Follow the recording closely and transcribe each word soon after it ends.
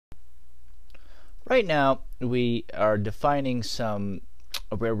Right now we're defining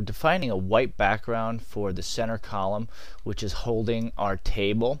a white background for the center column, which is holding our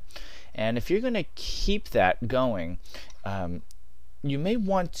table. And if you're going to keep that going, you may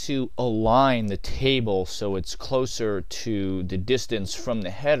want to align the table so it's closer to the distance from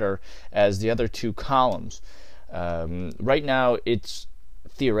the header as the other two columns. Right now it's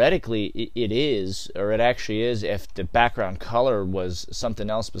theoretically it is, or it actually is, if the background color was something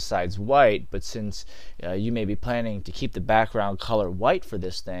else besides white, but since you may be planning to keep the background color white for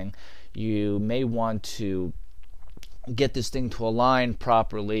this thing, you may want to get this thing to align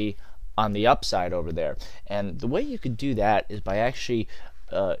properly on the upside over there. And the way you could do that is by actually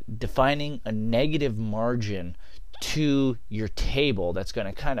defining a negative margin to your table that's going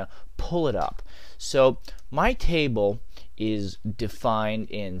to kind of pull it up. So my table is defined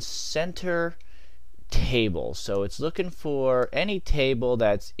in center table, so it's looking for any table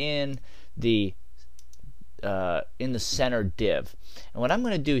that's in the center div. And what I'm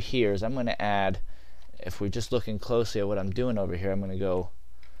going to do here is I'm going to add, if we're just looking closely at what I'm doing over here, I'm going to go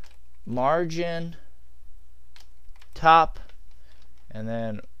margin top, and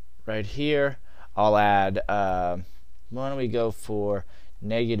then right here I'll add why don't we go for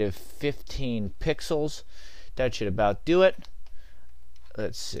 -15 pixels. That should about do it.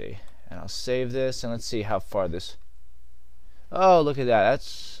 Let's see, and I'll save this, and let's see how far this. Oh, look at that.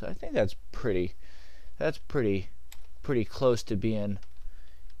 I think that's pretty close to being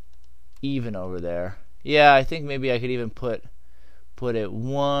even over there. Yeah, I think maybe I could even put it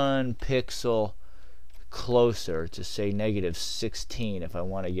 1 pixel closer to say -16 if I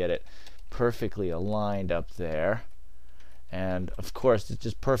want to get it perfectly aligned up there. And of course it's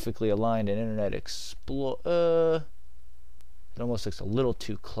just perfectly aligned in Internet Explorer. It almost looks a little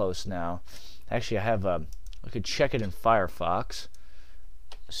too close now. Actually, I could check it in Firefox.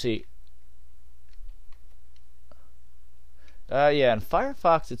 See, yeah, in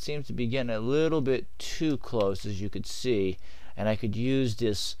Firefox it seems to be getting a little bit too close, as you could see, and I could use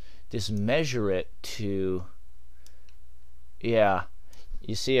this measure it to, yeah,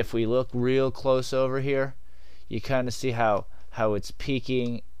 you see, if we look real close over here, you kind of see how it's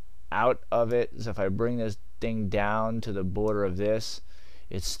peeking out of it. So if I bring this thing down to the border of this,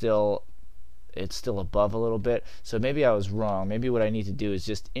 it's still above a little bit. So maybe I was wrong. Maybe what I need to do is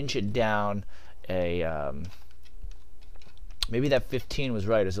just inch it down maybe that 15 was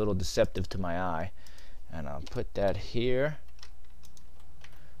right. It's a little deceptive to my eye. And I'll put that here,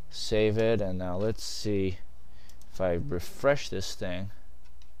 save it, and now let's see if I refresh this thing.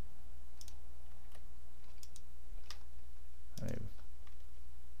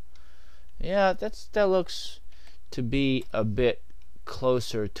 Yeah, that looks to be a bit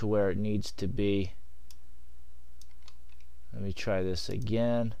closer to where it needs to be. Let me try this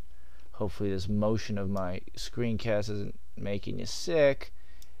again. Hopefully this motion of my screencast isn't making you sick.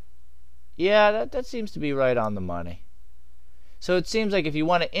 Yeah, that seems to be right on the money. So it seems like if you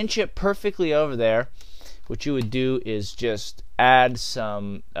want to inch it perfectly over there, what you would do is just add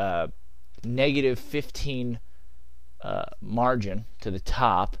some -15 margin to the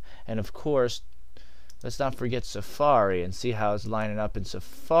top, and of course let's not forget Safari and see how it's lining up in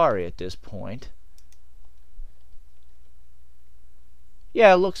Safari at this point.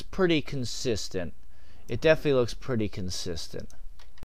 Yeah, it looks pretty consistent. It definitely looks pretty consistent.